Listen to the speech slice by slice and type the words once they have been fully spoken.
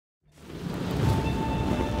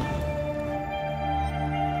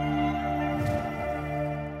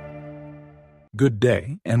Good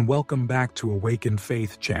day, and welcome back to Awakened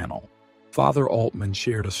Faith channel. Father Altman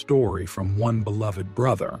shared a story from one beloved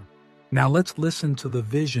brother. Now let's listen to the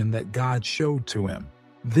vision that God showed to him.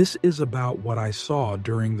 This is about what I saw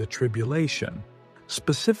during the tribulation,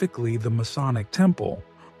 specifically the Masonic temple,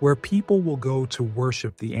 where people will go to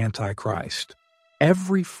worship the Antichrist.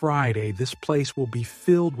 Every Friday, this place will be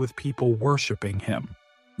filled with people worshiping him.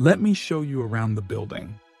 Let me show you around the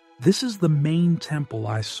building. This is the main temple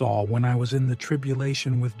I saw when I was in the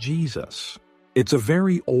tribulation with Jesus. It's a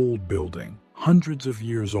very old building, hundreds of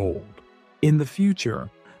years old. In the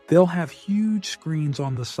future, they'll have huge screens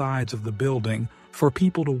on the sides of the building for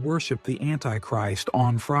people to worship the Antichrist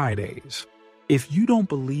on Fridays. If you don't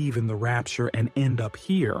believe in the rapture and end up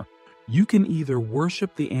here, you can either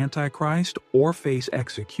worship the Antichrist or face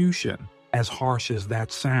execution, as harsh as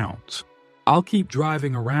that sounds. I'll keep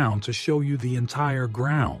driving around to show you the entire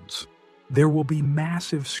grounds. There will be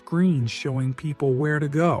massive screens showing people where to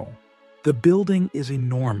go. The building is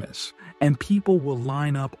enormous, and people will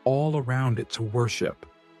line up all around it to worship.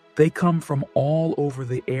 They come from all over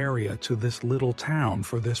the area to this little town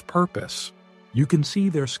for this purpose. You can see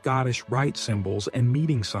their Scottish Rite symbols and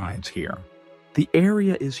meeting signs here. The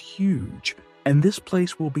area is huge, and this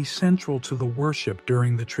place will be central to the worship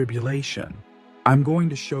during the tribulation. I'm going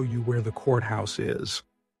to show you where the courthouse is.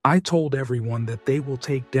 I told everyone that they will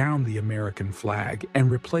take down the American flag and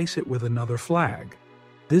replace it with another flag.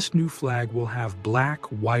 This new flag will have black,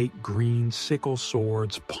 white, green sickle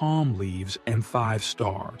swords, palm leaves, and 5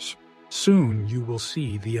 stars. Soon you will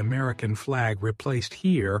see the American flag replaced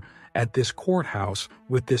here at this courthouse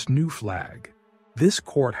with this new flag. This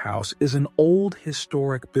courthouse is an old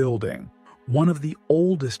historic building, one of the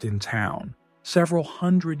oldest in town, several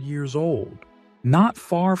hundred years old. Not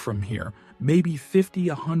far from here, maybe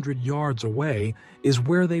 50-100 yards away, is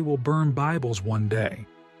where they will burn Bibles one day.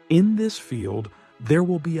 In this field, there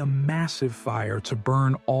will be a massive fire to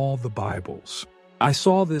burn all the Bibles. I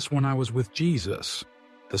saw this when I was with Jesus.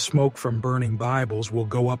 The smoke from burning Bibles will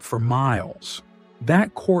go up for miles.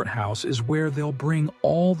 That courthouse is where they'll bring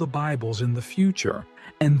all the Bibles in the future,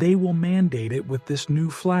 and they will mandate it with this new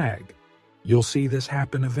flag. You'll see this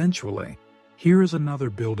happen eventually. Here is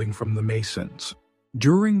another building from the Masons.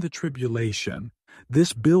 During the tribulation,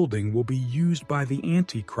 this building will be used by the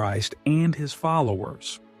Antichrist and his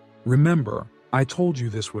followers. Remember, I told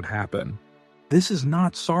you this would happen. This is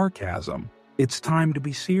not sarcasm. It's time to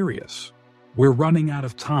be serious. We're running out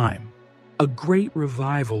of time. A great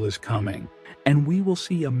revival is coming, and we will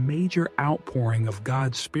see a major outpouring of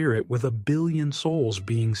God's Spirit with 1 billion souls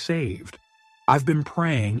being saved. I've been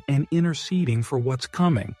praying and interceding for what's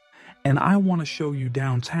coming, and I want to show you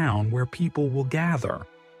downtown where people will gather.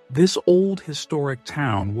 This old historic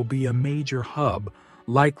town will be a major hub,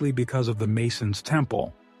 likely because of the Masons'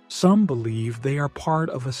 temple. Some believe they are part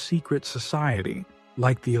of a secret society,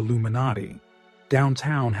 like the Illuminati.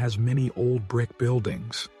 Downtown has many old brick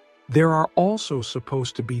buildings. There are also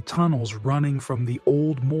supposed to be tunnels running from the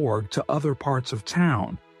old morgue to other parts of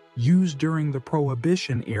town, used during the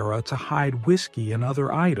Prohibition era to hide whiskey and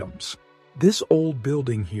other items. This old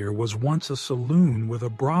building here was once a saloon with a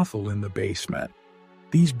brothel in the basement.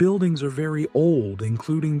 These buildings are very old,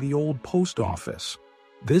 including the old post office.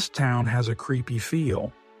 This town has a creepy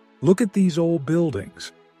feel. Look at these old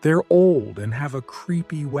buildings. They're old and have a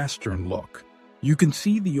creepy Western look. You can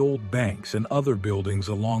see the old banks and other buildings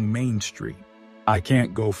along Main Street. I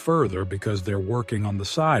can't go further because they're working on the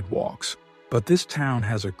sidewalks, but this town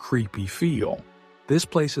has a creepy feel. This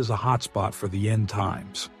place is a hotspot for the end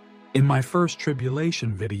times. In my first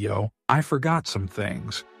tribulation video, I forgot some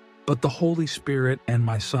things, but the Holy Spirit and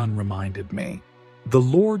my son reminded me. The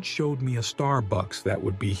Lord showed me a Starbucks that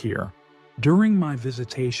would be here. During my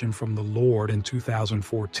visitation from the Lord in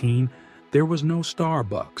 2014, there was no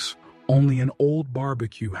Starbucks, only an old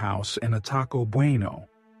barbecue house and a Taco Bueno.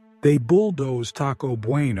 They bulldozed Taco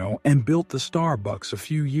Bueno and built the Starbucks a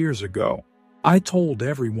few years ago. I told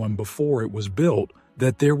everyone before it was built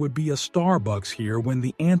that there would be a Starbucks here when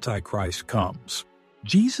the Antichrist comes.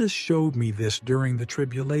 Jesus showed me this during the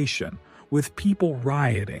tribulation, with people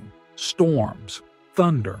rioting, storms,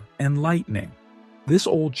 thunder, and lightning. This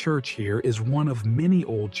old church here is one of many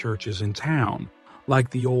old churches in town, like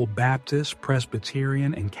the old Baptist,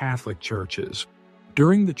 Presbyterian, and Catholic churches.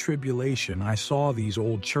 During the tribulation, I saw these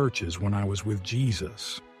old churches when I was with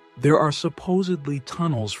Jesus. There are supposedly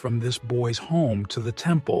tunnels from this boy's home to the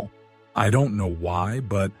temple. I don't know why,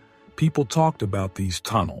 but people talked about these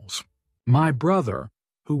tunnels. My brother,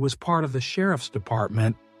 who was part of the sheriff's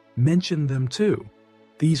department, mentioned them too.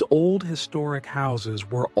 These old historic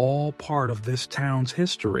houses were all part of this town's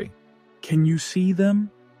history. Can you see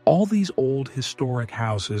them? All these old historic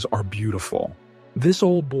houses are beautiful. This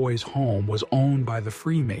old boy's home was owned by the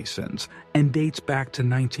Freemasons and dates back to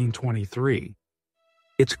 1923.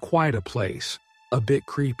 It's quite a place, a bit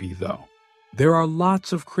creepy though. There are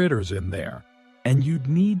lots of critters in there, and you'd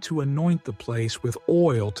need to anoint the place with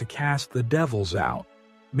oil to cast the devils out.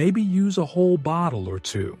 Maybe use a whole bottle or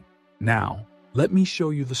two. Now, let me show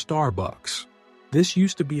you the Starbucks. This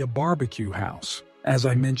used to be a barbecue house, as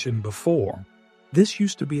I mentioned before. This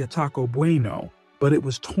used to be a Taco Bueno, but it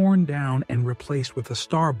was torn down and replaced with a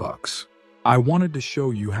Starbucks. I wanted to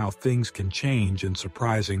show you how things can change in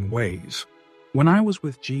surprising ways. When I was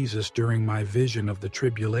with Jesus during my vision of the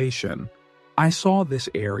tribulation, I saw this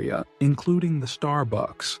area, including the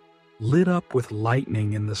Starbucks, lit up with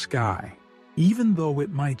lightning in the sky. Even though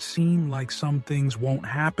it might seem like some things won't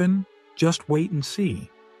happen, just wait and see.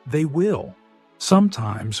 They will.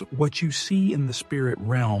 Sometimes what you see in the spirit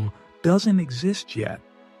realm doesn't exist yet,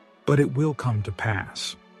 but it will come to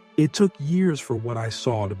pass. It took years for what I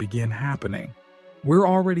saw to begin happening. We're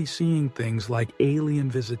already seeing things like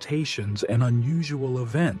alien visitations and unusual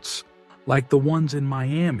events, like the ones in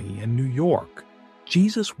Miami and New York.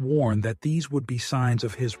 Jesus warned that these would be signs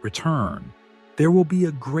of his return. There will be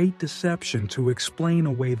a great deception to explain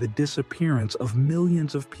away the disappearance of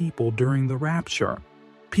millions of people during the rapture.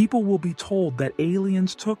 People will be told that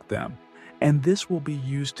aliens took them, and this will be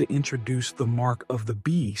used to introduce the mark of the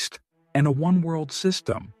beast and a one-world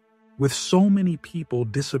system. With so many people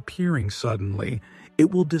disappearing suddenly, it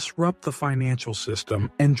will disrupt the financial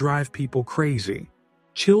system and drive people crazy.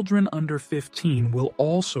 Children under 15 will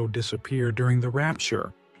also disappear during the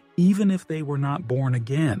rapture, even if they were not born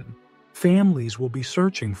again. Families will be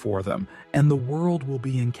searching for them, and the world will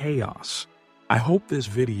be in chaos. I hope this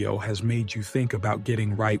video has made you think about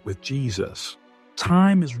getting right with Jesus.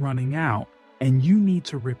 Time is running out, and you need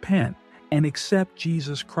to repent and accept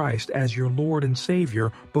Jesus Christ as your Lord and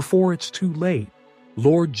Savior before it's too late.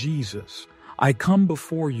 Lord Jesus, I come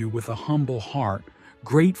before you with a humble heart,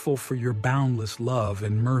 grateful for your boundless love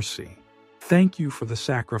and mercy. Thank you for the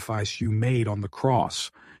sacrifice you made on the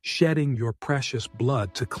cross, shedding your precious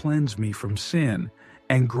blood to cleanse me from sin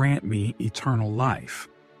and grant me eternal life.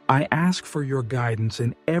 I ask for your guidance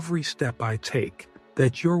in every step I take,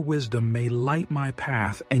 that your wisdom may light my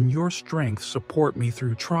path and your strength support me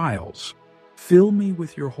through trials. Fill me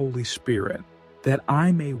with your Holy Spirit, that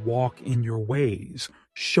I may walk in your ways,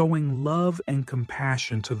 showing love and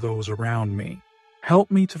compassion to those around me.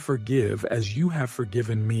 Help me to forgive as you have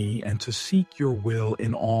forgiven me and to seek your will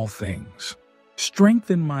in all things.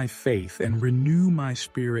 Strengthen my faith and renew my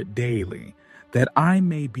spirit daily, that I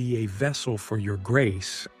may be a vessel for your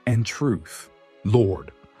grace and truth.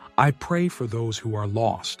 Lord, I pray for those who are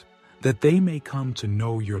lost, that they may come to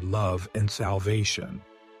know your love and salvation.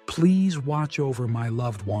 Please watch over my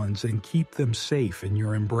loved ones and keep them safe in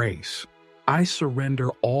your embrace. I surrender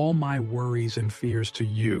all my worries and fears to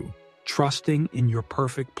you, trusting in your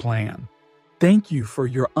perfect plan. Thank you for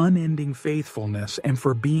your unending faithfulness and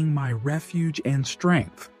for being my refuge and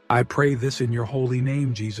strength. I pray this in your holy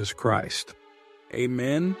name, Jesus Christ.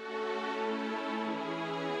 Amen